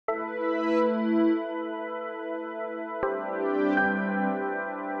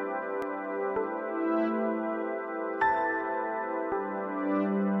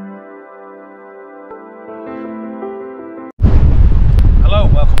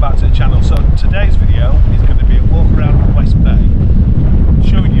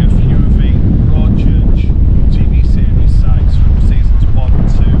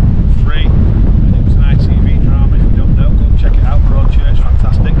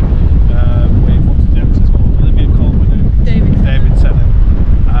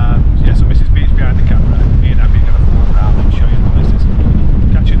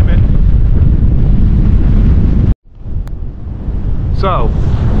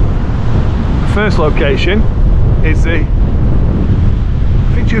first location is the,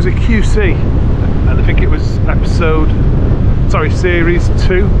 I think she was a QC, and I think it was series 2,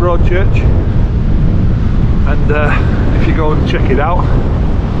 Broadchurch. And if you go and check it out,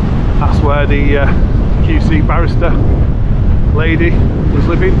 that's where the QC barrister lady was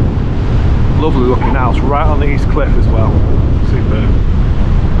living. Lovely looking house, right on the east cliff as well. Superb.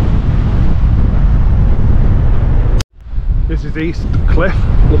 This is East Cliff,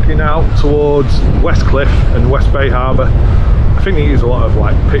 looking out towards West Cliff and West Bay Harbour. I think they use a lot of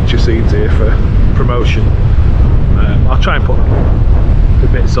like picture scenes here for promotion. I'll try and put the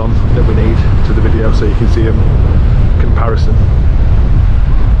bits on that we need to the video so you can see them comparison.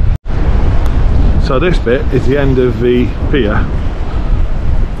 So this bit is the end of the pier,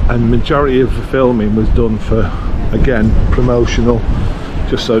 and the majority of the filming was done for, again, promotional,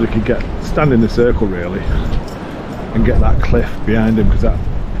 just so they could stand in the circle really and get that cliff behind them, because that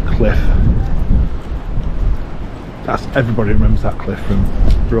cliff, everybody remembers that cliff from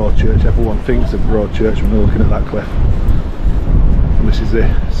Broadchurch. Everyone thinks of Broadchurch when they're looking at that cliff. And this is the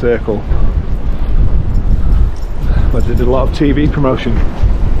circle where they did a lot of TV promotion,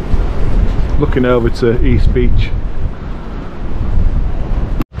 looking over to East Beach.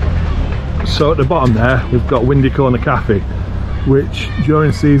 So at the bottom there we've got Windy Corner Cafe, which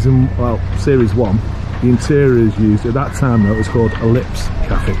during series 1, the interior is used. At that time though it was called Ellipse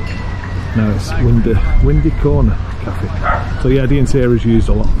Cafe. Now it's Windy Corner Cafe. So yeah, the interior is used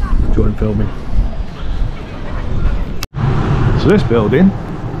a lot during filming. So this building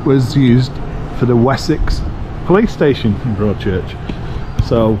was used for the Wessex police station in Broadchurch.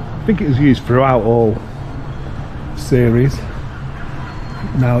 So I think it was used throughout all series.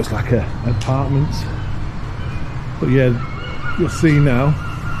 Now it's like apartments. But yeah, you'll see now,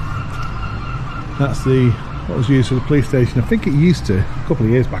 that's what was used for the police station. I think it used to, a couple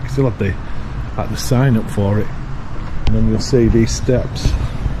of years back, I still had the sign up for it. And then you'll see these steps,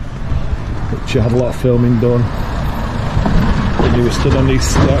 which had a lot of filming done. And you were stood on these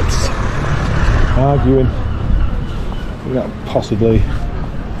steps, arguing that possibly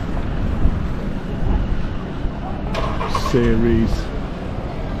series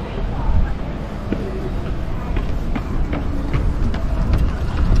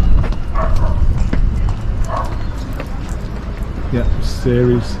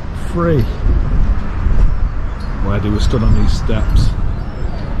series 3, where they were stood on these steps,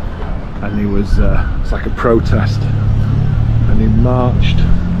 and he was it's like a protest, and he marched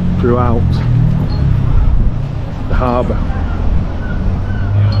throughout the harbour,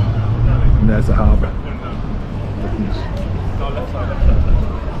 and there's the harbour.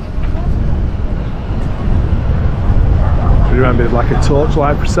 You remember, it's like a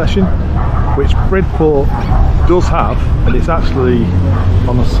torchlight procession, which Bridport does have, and it's actually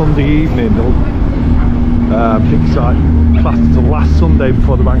on a Sunday evening. I think it's like classed as the last Sunday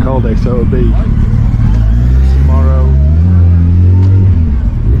before the bank holiday, so it'll be tomorrow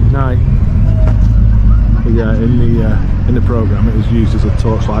night. But yeah, in the programme it was used as a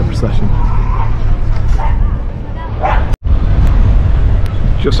torchlight procession.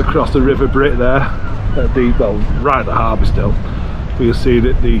 Just across the River Brit there, right at the harbour still, you'll see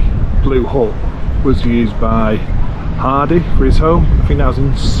that the blue hut was used by Hardy for his home. I think that was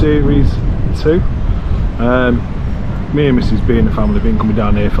in series 2. Me and Mrs. B and the family have been coming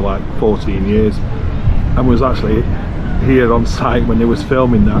down here for like 14 years, and was actually here on site when they was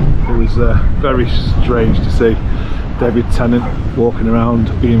filming that. It was very strange to see David Tennant walking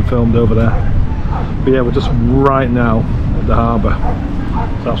around being filmed over there. But yeah, we're just right now at the harbour,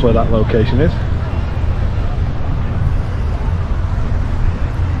 so that's where that location is.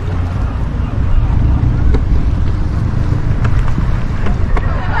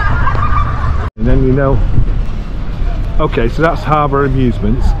 And then okay, so that's Harbour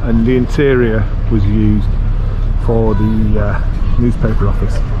Amusements, and the interior was used for the newspaper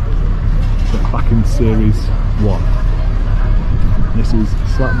office, so back in series 1. This is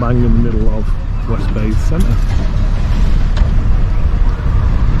slap bang in the middle of West Bay's centre.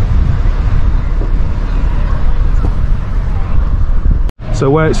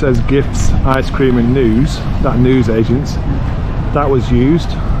 So where it says gifts, ice cream and news, that news agents, that was used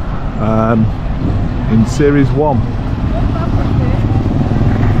in series 1.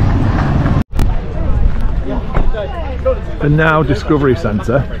 The now Discovery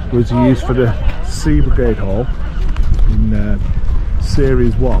Centre was used for the Sea Brigade Hall in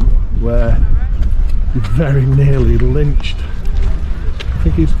series 1, where he very nearly lynched, I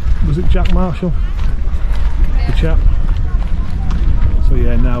think was it Jack Marshall, the chap? So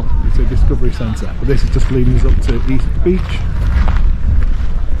yeah, now it's a Discovery Centre, but this is just leading us up to East Beach.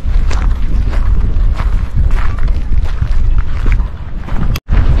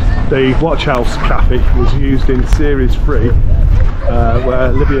 the Watch House Cafe was used in series 3, where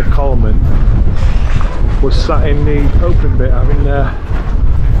Olivia Colman was sat in the open bit having a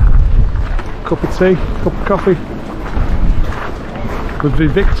cup of tea, cup of coffee with the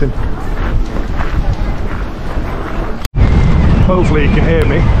victim. Hopefully you can hear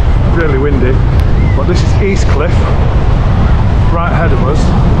me, it's really windy, but this is East Cliff, right ahead of us.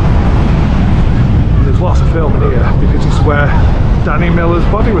 And there's lots of filming here because this is where Danny Miller's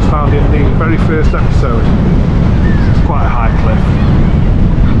body was found in the very first episode. It's quite a high cliff.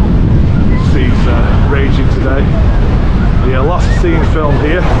 The sea's raging today. Yeah, lots of scenes filmed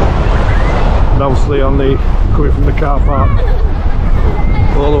here. And obviously on the coming from the car park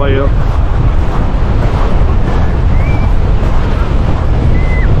all the way up.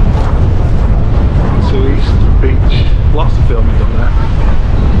 To East Beach. Lots of filming done there.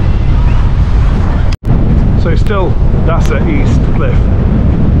 So still, that's at East Cliff,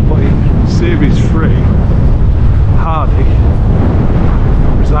 but in series 3, Hardy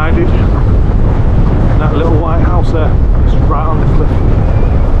resided in that little white house there, just right on the cliff.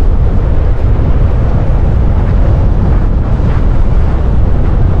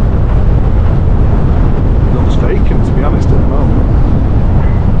 Looks vacant, to be honest, at the moment.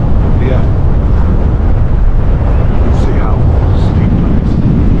 But yeah, you can see how steep that is.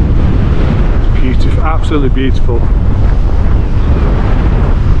 It's beautiful, absolutely beautiful.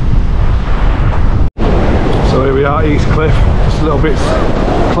 So here we are, East Cliff, just a little bit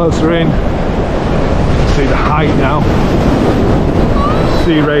closer in. See the height now.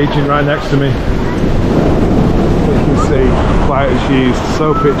 Sea raging right next to me. You can see quiet as used,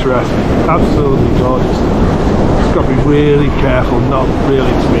 so picturesque, absolutely gorgeous. Just got to be really careful not really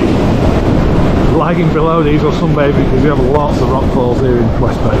to be lagging below these or sunbathing because we have lots of rock falls here in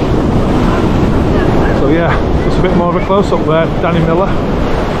West Bay. So yeah, just a bit more of a close up there. Danny Miller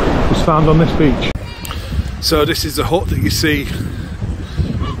was found on this beach. So this is the hut that you see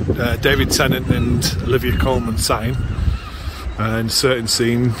David Tennant and Olivia Colman sat in a certain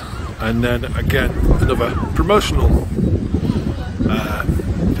scene, and then again another promotional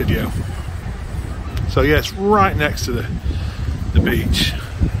video. So yeah, it's right next to the beach,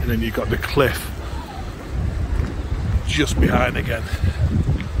 and then you've got the cliff just behind again.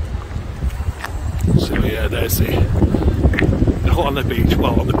 So yeah, there's the hut on the beach,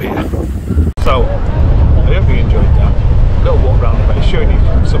 well on the pier. So I hope you enjoyed that. A little walk around the bay, showing you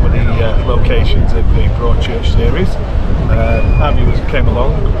some of the locations of the Broadchurch series. Our viewers came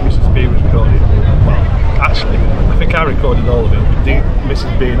along. Mrs. B was recording. Well, actually, I think I recorded all of it.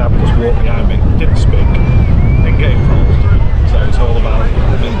 Mrs. B and Abby just walked behind me, didn't speak, didn't get involved. So it's all about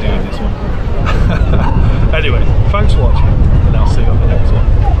me doing this one. Anyway, thanks for watching.